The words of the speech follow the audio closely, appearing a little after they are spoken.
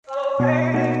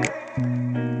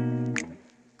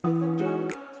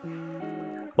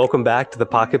Welcome back to the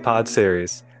Pocket Pod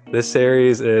series. This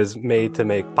series is made to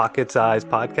make pocket-sized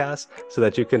podcasts so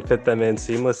that you can fit them in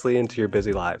seamlessly into your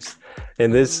busy lives. In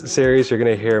this series, you're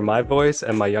going to hear my voice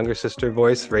and my younger sister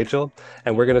voice, Rachel,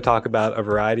 and we're going to talk about a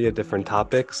variety of different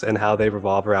topics and how they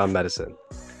revolve around medicine.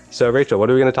 So, Rachel, what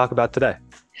are we going to talk about today?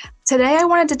 Today, I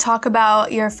wanted to talk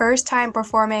about your first time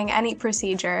performing any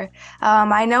procedure.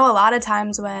 I know a lot of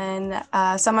times when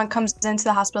someone comes into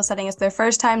the hospital setting, it's their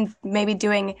first time maybe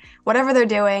doing whatever they're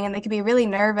doing, and they can be really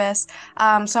nervous.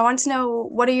 So I want to know,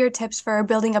 what are your tips for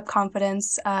building up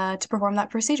confidence to perform that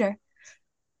procedure?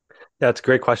 That's a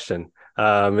great question.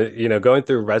 Going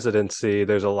through residency,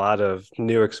 there's a lot of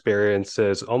new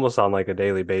experiences almost on like a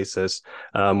daily basis,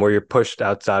 where you're pushed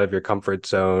outside of your comfort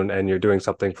zone and you're doing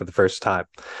something for the first time.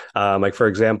 Like, for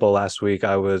example, last week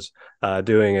I was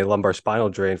doing a lumbar spinal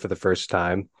drain for the first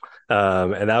time.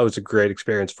 And that was a great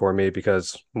experience for me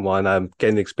because one, I'm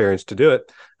getting the experience to do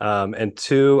it. And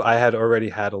two, I had already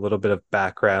had a little bit of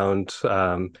background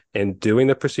in doing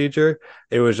the procedure.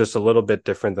 It was just a little bit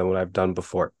different than what I've done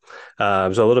before.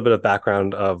 So a little bit of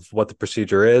background of what the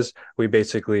procedure is. We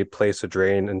basically place a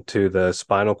drain into the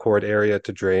spinal cord area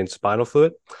to drain spinal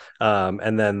fluid.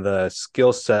 And then the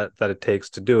skill set that it takes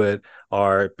to do it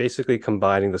are basically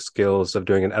combining the skills of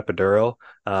doing an epidural,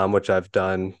 which I've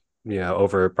done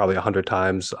over probably 100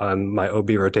 times on my OB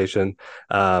rotation.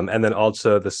 And then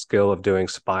also the skill of doing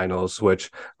spinals, which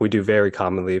we do very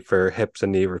commonly for hips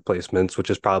and knee replacements,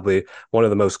 which is probably one of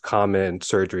the most common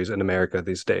surgeries in America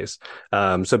these days.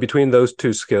 So between those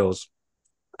two skills,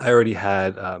 I already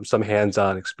had some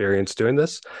hands-on experience doing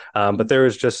this, but there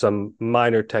was just some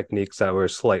minor techniques that were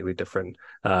slightly different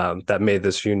that made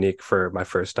this unique for my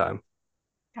first time.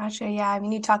 Gotcha. Yeah. I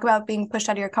mean, you talk about being pushed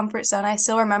out of your comfort zone. I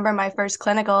still remember my first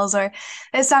clinicals, or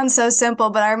it sounds so simple,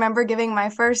 but I remember giving my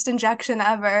first injection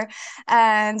ever.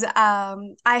 And I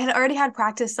had already had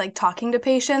practice like talking to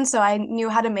patients, so I knew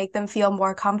how to make them feel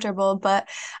more comfortable. But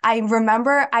I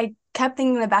remember I kept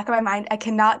thinking in the back of my mind, I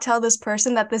cannot tell this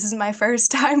person that this is my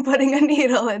first time putting a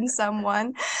needle in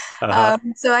someone. Uh-huh.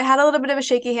 So I had a little bit of a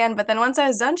shaky hand, but then once I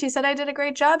was done, she said I did a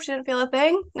great job. She didn't feel a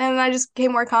thing. And I just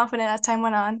became more confident as time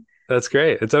went on. That's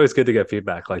great. It's always good to get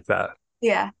feedback like that.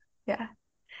 Yeah, yeah.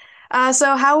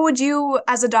 So how would you,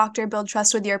 as a doctor, build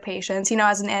trust with your patients?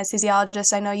 As an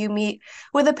anesthesiologist, I know you meet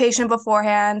with a patient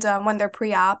beforehand when they're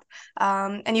pre-op,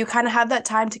 and you kind of have that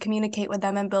time to communicate with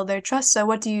them and build their trust. So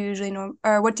what do you usually know,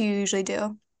 or what do you usually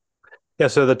do? Yeah,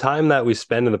 so the time that we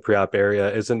spend in the pre-op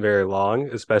area isn't very long,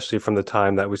 especially from the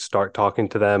time that we start talking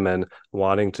to them and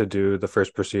wanting to do the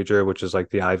first procedure, which is like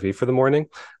the IV for the morning.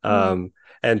 Mhm.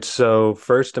 And so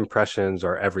first impressions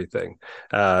are everything.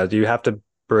 Do you have to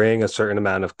bring a certain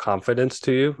amount of confidence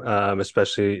to you,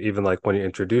 especially even like when you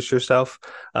introduce yourself?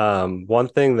 One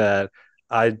thing that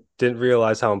I didn't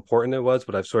realize how important it was,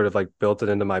 but I've sort of like built it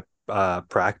into my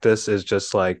practice is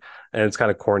just like, and it's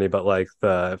kind of corny, but like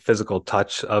the physical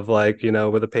touch of like,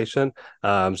 with a patient.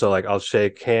 So like I'll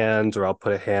shake hands or I'll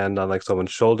put a hand on like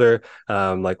someone's shoulder,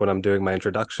 like when I'm doing my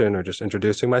introduction or just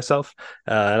introducing myself.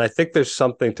 And I think there's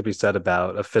something to be said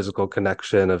about a physical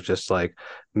connection of just like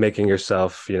making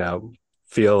yourself,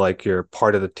 feel like you're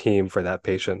part of the team for that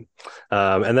patient.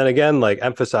 And then again, like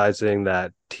emphasizing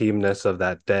that teamness of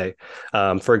that day.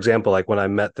 For example, like when I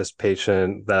met this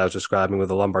patient that I was describing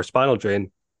with a lumbar spinal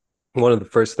drain, one of the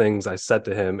first things I said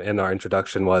to him in our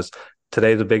introduction was,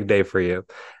 "Today's a big day for you."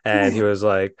 And he was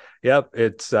like, "Yep,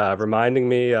 it's reminding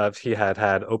me of," he had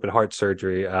had open heart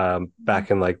surgery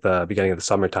back in like the beginning of the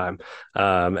summertime.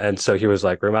 And so he was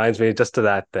like, "Reminds me just of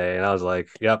that day." And I was like,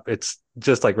 "Yep, it's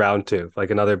just like round two,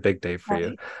 like another big day for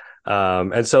you."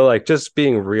 Right. And so like just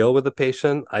being real with the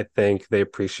patient, I think they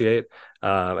appreciate.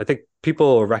 I think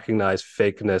people recognize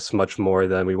fakeness much more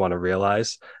than we want to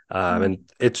realize. Mhm. And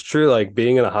it's true, like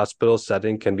being in a hospital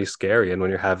setting can be scary. And when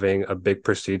you're having a big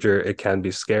procedure, it can be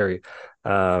scary.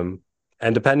 Um,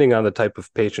 and depending on the type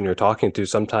of patient you're talking to,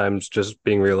 sometimes just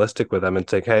being realistic with them and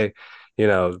saying, "Hey,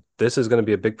 this is going to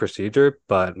be a big procedure,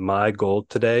 but my goal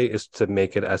today is to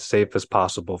make it as safe as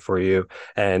possible for you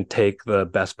and take the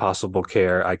best possible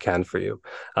care I can for you."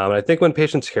 And I think when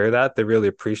patients hear that, they really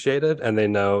appreciate it and they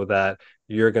know that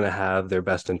you're going to have their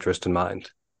best interest in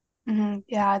mind.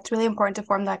 Yeah, it's really important to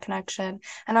form that connection.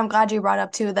 And I'm glad you brought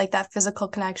up too, like that physical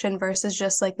connection versus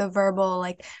just like the verbal,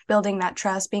 like building that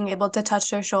trust, being able to touch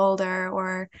their shoulder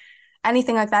or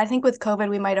anything like that. I think with COVID,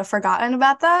 we might have forgotten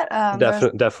about that.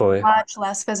 There's Definitely. much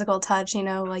less physical touch,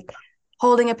 like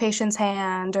holding a patient's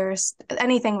hand or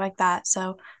anything like that.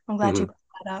 So I'm glad you Mhm.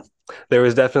 brought that up. There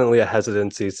was definitely a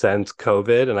hesitancy since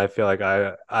COVID, and I feel like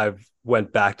I've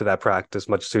went back to that practice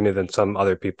much sooner than some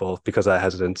other people because of that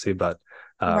hesitancy. But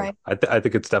Right. I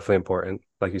think it's definitely important,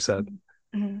 like you said.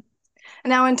 Mm-hmm.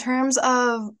 Now, in terms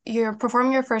of you're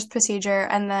performing your first procedure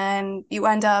and then you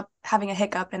end up having a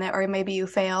hiccup in it, or maybe you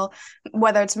fail,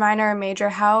 whether it's minor or major,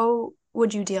 how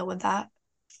would you deal with that?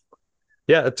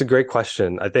 Yeah, it's a great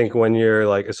question. I think when you're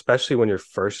like, especially when you're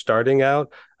first starting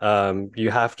out,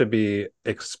 you have to be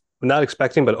not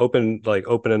expecting, but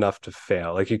open enough to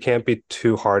fail. Like you can't be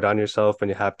too hard on yourself, and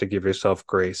you have to give yourself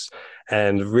grace.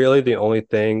 And really, the only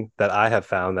thing that I have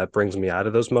found that brings me out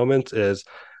of those moments is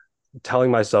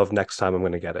telling myself next time I'm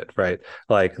going to get it right.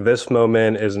 Like this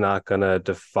moment is not going to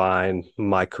define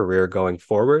my career going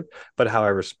forward, but how I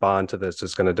respond to this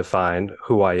is going to define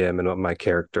who I am and what my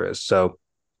character is. So,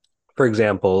 for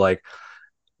example, like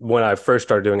when I first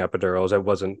started doing epidurals, it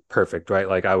wasn't perfect, right?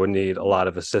 Like I would need a lot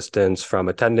of assistance from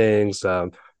attendings.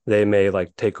 They may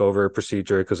like take over a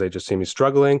procedure because they just see me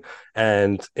struggling.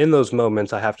 And in those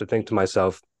moments, I have to think to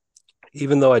myself,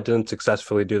 even though I didn't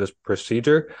successfully do this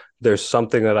procedure, there's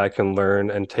something that I can learn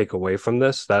and take away from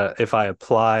this that if I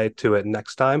apply to it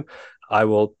next time, I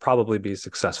will probably be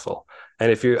successful. And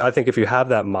I think if you have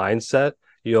that mindset,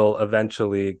 you'll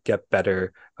eventually get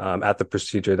better at the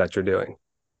procedure that you're doing.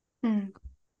 Mm.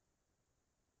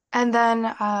 And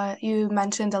then you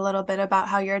mentioned a little bit about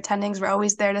how your attendings were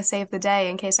always there to save the day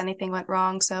in case anything went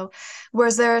wrong. So,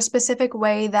 was there a specific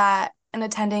way that an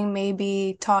attending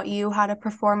maybe taught you how to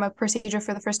perform a procedure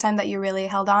for the first time that you really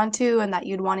held on to and that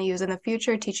you'd want to use in the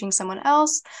future, teaching someone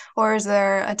else? Or is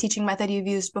there a teaching method you've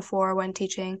used before when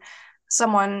teaching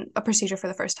someone a procedure for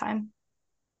the first time?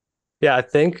 Yeah, I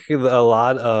think a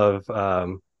lot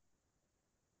of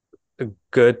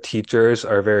good teachers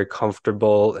are very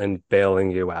comfortable in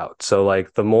bailing you out. So,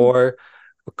 like, the more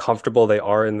comfortable they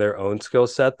are in their own skill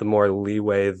set, the more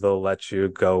leeway they'll let you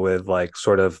go with, like,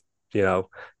 sort of, you know,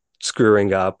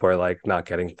 screwing up or like not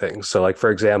getting things. So, like, for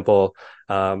example,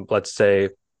 let's say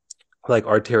like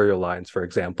arterial lines, for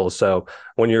example. So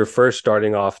when you're first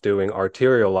starting off doing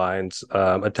arterial lines,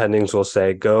 attendings will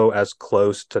say, go as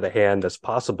close to the hand as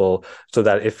possible so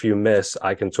that if you miss,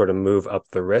 I can sort of move up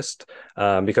the wrist.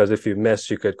 Because if you miss,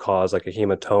 you could cause like a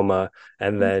hematoma.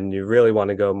 And then you really want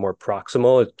to go more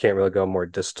proximal. It can't really go more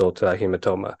distal to that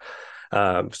hematoma.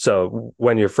 So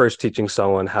when you're first teaching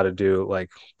someone how to do like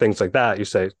things like that, you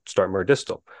say, start more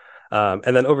distal.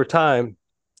 And then over time,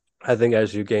 I think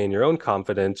as you gain your own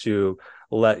confidence, you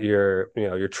let your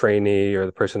trainee or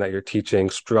the person that you're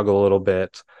teaching struggle a little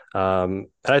bit. And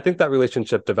I think that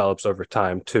relationship develops over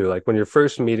time too. Like when you're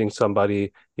first meeting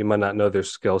somebody, you might not know their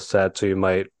skill set, so you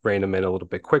might rein them in a little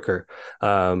bit quicker.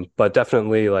 But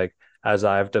definitely, like as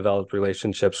I've developed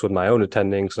relationships with my own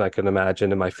attendings, and I can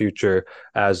imagine in my future,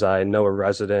 as I know a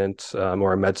resident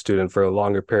or a med student for a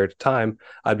longer period of time,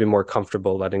 I'd be more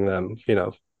comfortable letting them,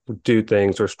 do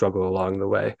things or struggle along the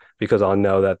way because I'll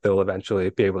know that they'll eventually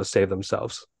be able to save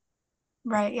themselves.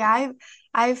 Right. Yeah,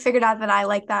 I've figured out that I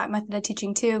like that method of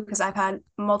teaching too, because I've had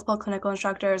multiple clinical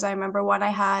instructors. I remember one I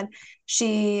had,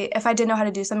 if I didn't know how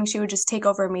to do something, she would just take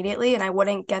over immediately and I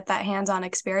wouldn't get that hands-on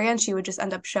experience. She would just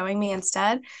end up showing me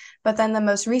instead. But then the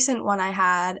most recent one I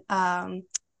had,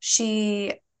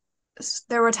 she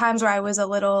there were times where I was a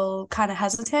little kind of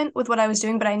hesitant with what I was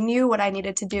doing, but I knew what I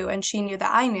needed to do, and she knew that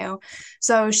I knew.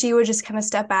 So she would just kind of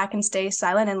step back and stay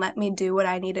silent and let me do what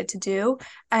I needed to do.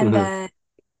 And Mm-hmm. then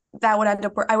I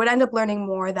would end up learning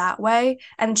more that way.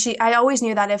 And I always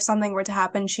knew that if something were to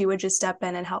happen, she would just step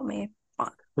in and help me.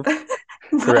 But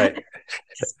Right.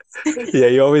 Yeah,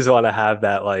 you always want to have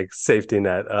that like safety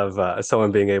net of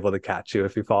someone being able to catch you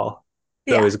if you fall.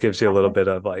 It yeah, always gives you a little bit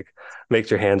of like makes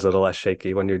your hands a little less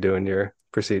shaky when you're doing your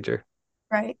procedure.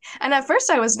 right. And at first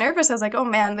I was nervous. I was like, oh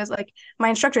man, there's like my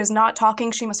instructor is not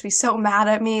talking. She must be so mad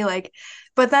at me. Like,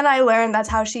 but then I learned that's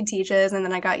how she teaches, and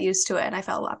then I got used to it and I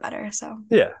felt a lot better. So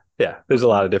Yeah, yeah. There's a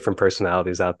lot of different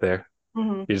personalities out there.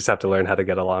 mhm. You just have to learn how to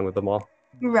get along with them all.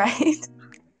 Right.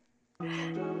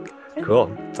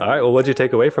 Cool. All right. Well, what'd you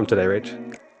take away from today,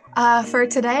 Rach? For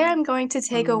today, I'm going to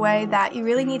take away that you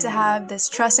really need to have this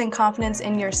trust and confidence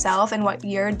in yourself and what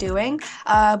you're doing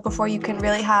before you can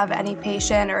really have any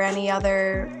patient or any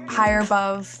other higher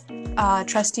above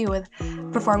trust you with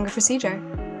performing a procedure.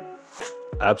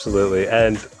 Absolutely.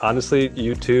 And honestly,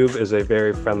 YouTube is a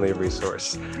very friendly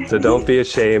resource. So don't be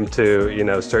ashamed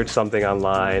to, search something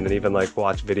online and even like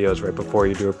watch videos right before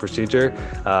you do a procedure.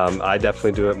 I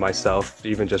definitely do it myself,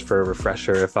 even just for a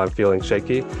refresher if I'm feeling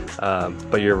shaky.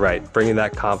 But you're right. Bringing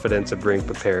that confidence and being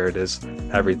prepared is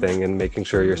everything and making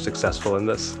sure you're successful in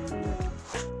this.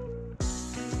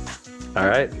 All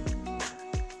right.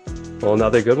 Well,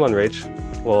 another good one, Rach.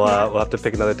 Yeah. We'll have to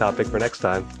pick another topic for next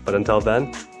time. But until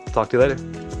then, talk to you later.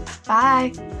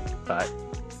 Bye. Bye.